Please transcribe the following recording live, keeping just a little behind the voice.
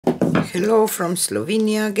Hello from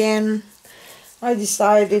Slovenia again. I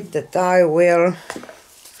decided that I will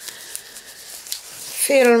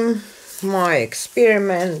film my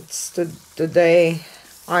experiments today.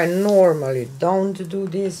 I normally don't do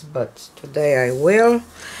this, but today I will.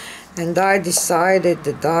 And I decided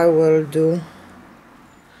that I will do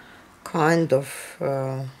kind of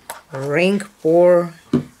ring pour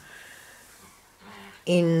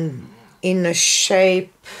in a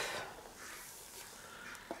shape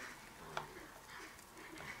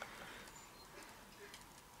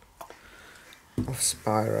of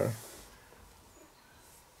spiral.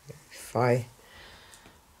 If I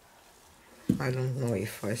don't know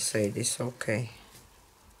if I say this okay.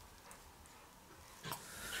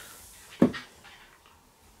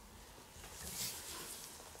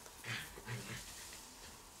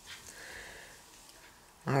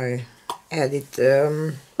 I added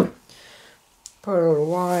pearl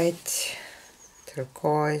white,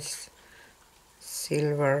 turquoise,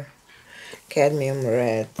 silver, cadmium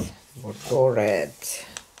red, bordeaux red,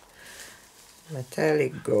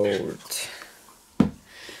 metallic gold,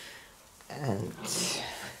 and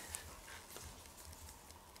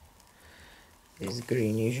this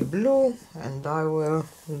greenish blue, and I will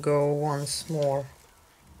go once more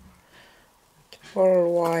with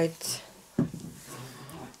pearl white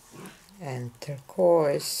and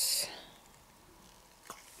turquoise.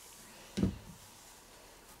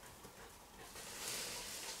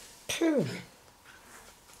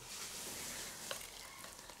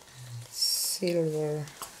 Silver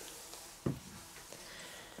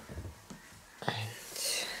and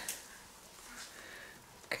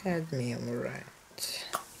cadmium red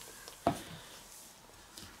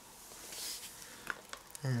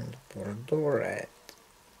and bordeaux red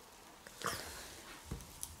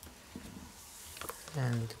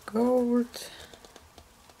and gold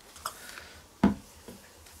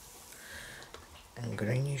and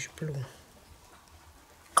greenish blue.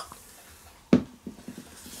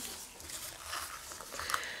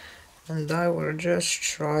 And I will just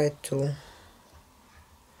try to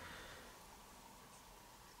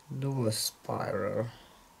do a spiral.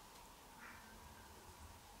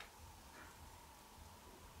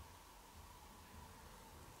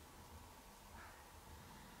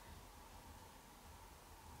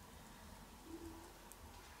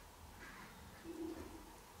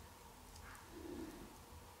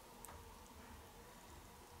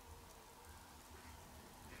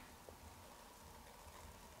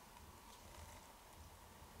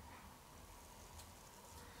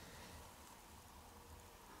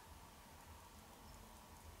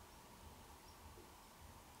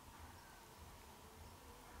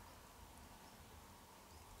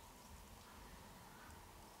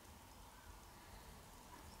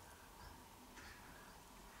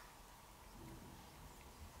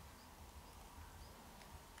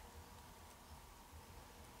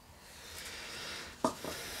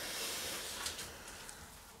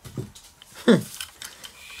 I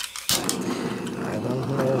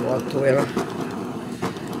don't know what will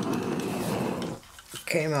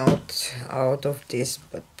came out of this,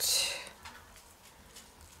 but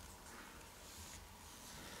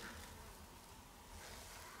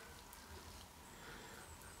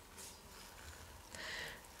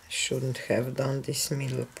I shouldn't have done this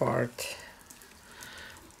middle part.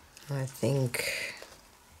 I think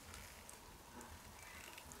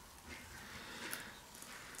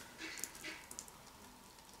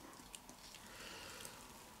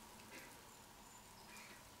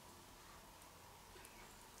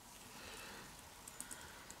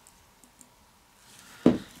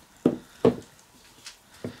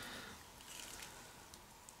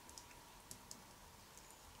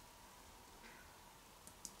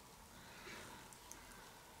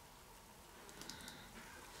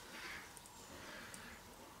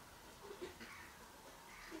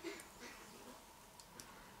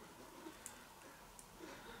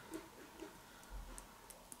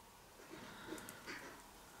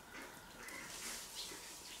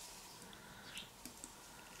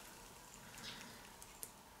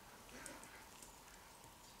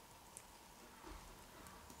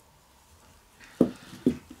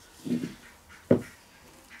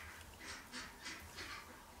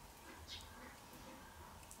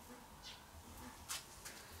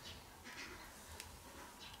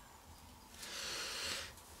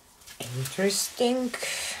interesting.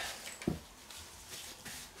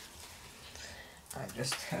 I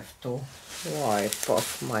just have to wipe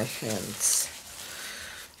off my hands.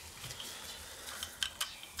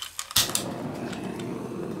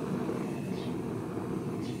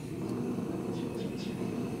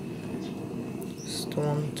 Just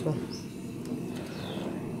want to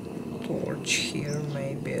torch here,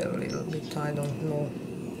 maybe a little bit, I don't know.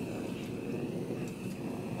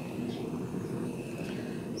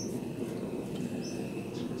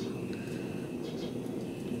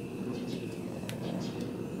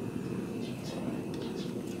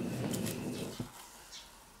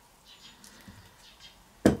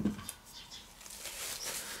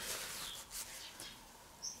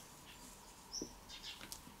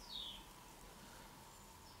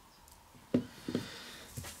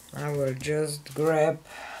 I will just grab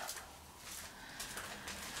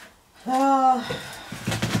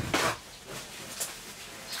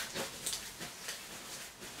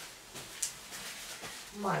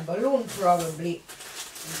my balloon probably.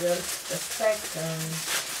 Just a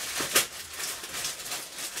second.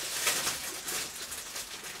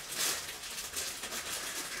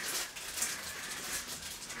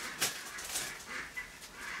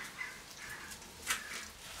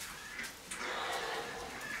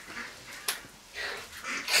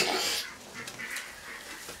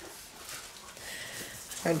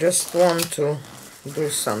 I just want to do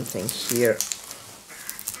something here.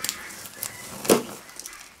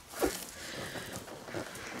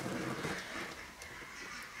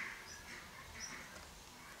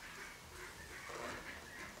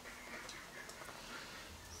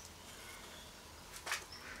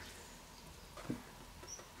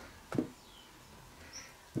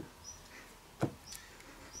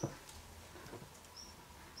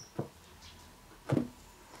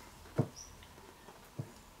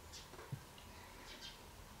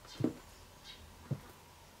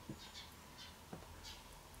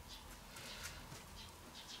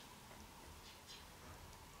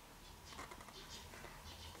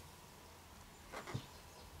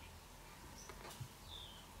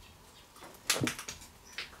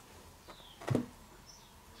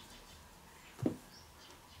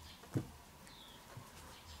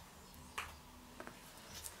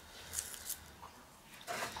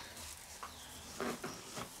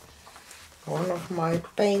 One of my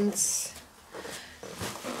paints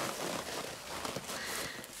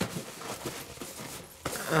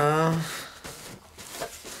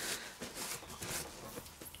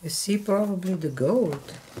you see probably the gold.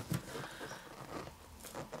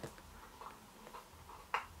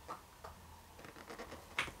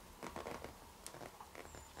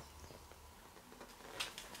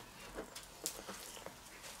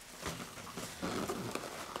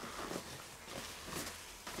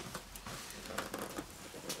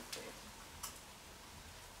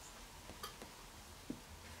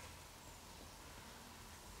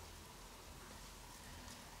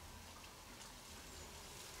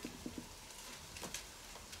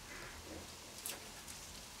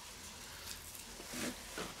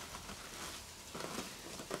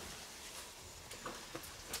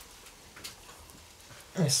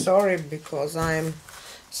 Sorry because I'm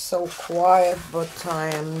so quiet, but I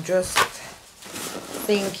am just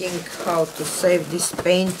thinking how to save this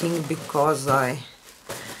painting because I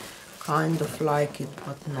kind of like it,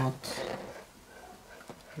 but not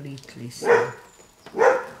completely so.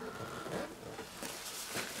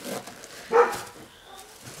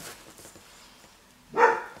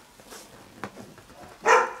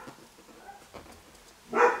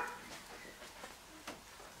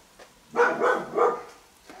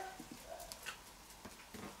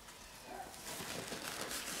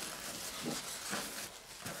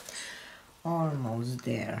 Almost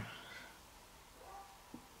there.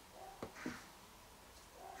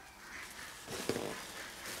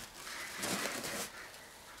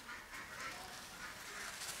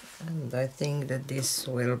 And I think that this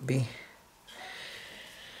will be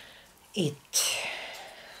it.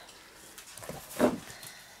 I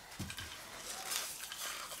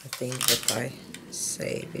think that I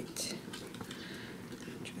save it.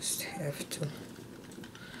 Just have to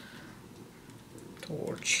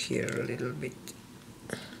torch here a little bit.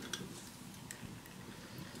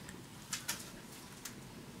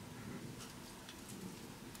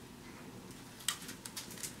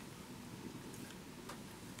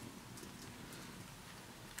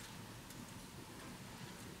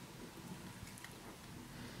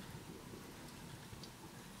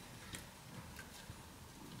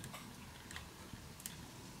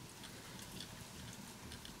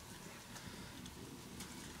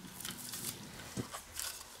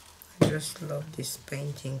 I just love this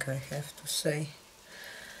painting, I have to say.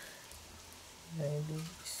 Maybe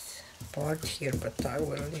this part here, but I will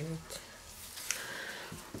leave it.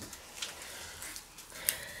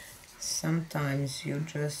 Sometimes you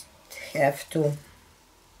just have to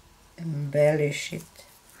embellish it.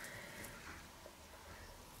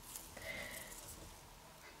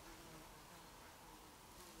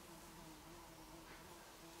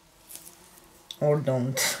 or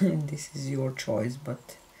don't. This is your choice,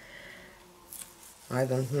 but I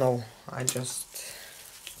don't know. I just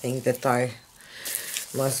think that I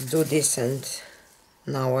must do this, and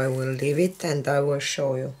now I will leave it and I will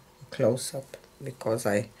show you a close-up because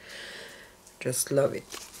I just love it.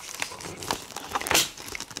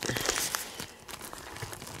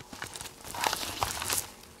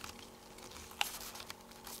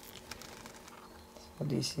 So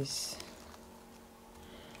this is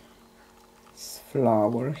this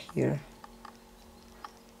flower here,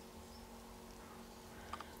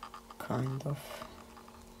 kind of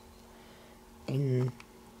in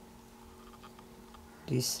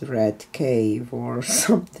this red cave or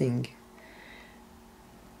something,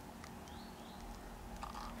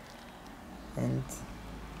 and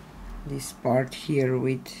this part here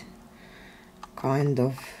with kind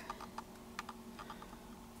of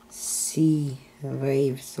sea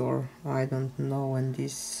waves, or I don't know, and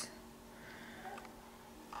this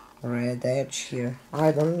red edge here.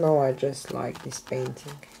 I don't know, I just like this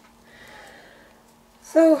painting.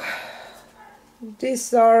 So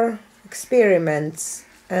these are experiments,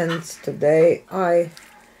 and today I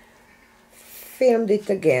filmed it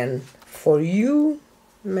again for you.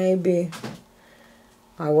 Maybe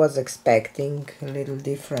I was expecting a little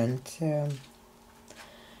different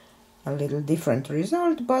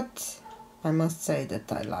result, but I must say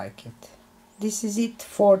that I like it. This is it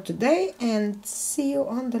for today, and see you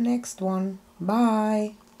on the next one.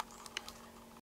 Bye!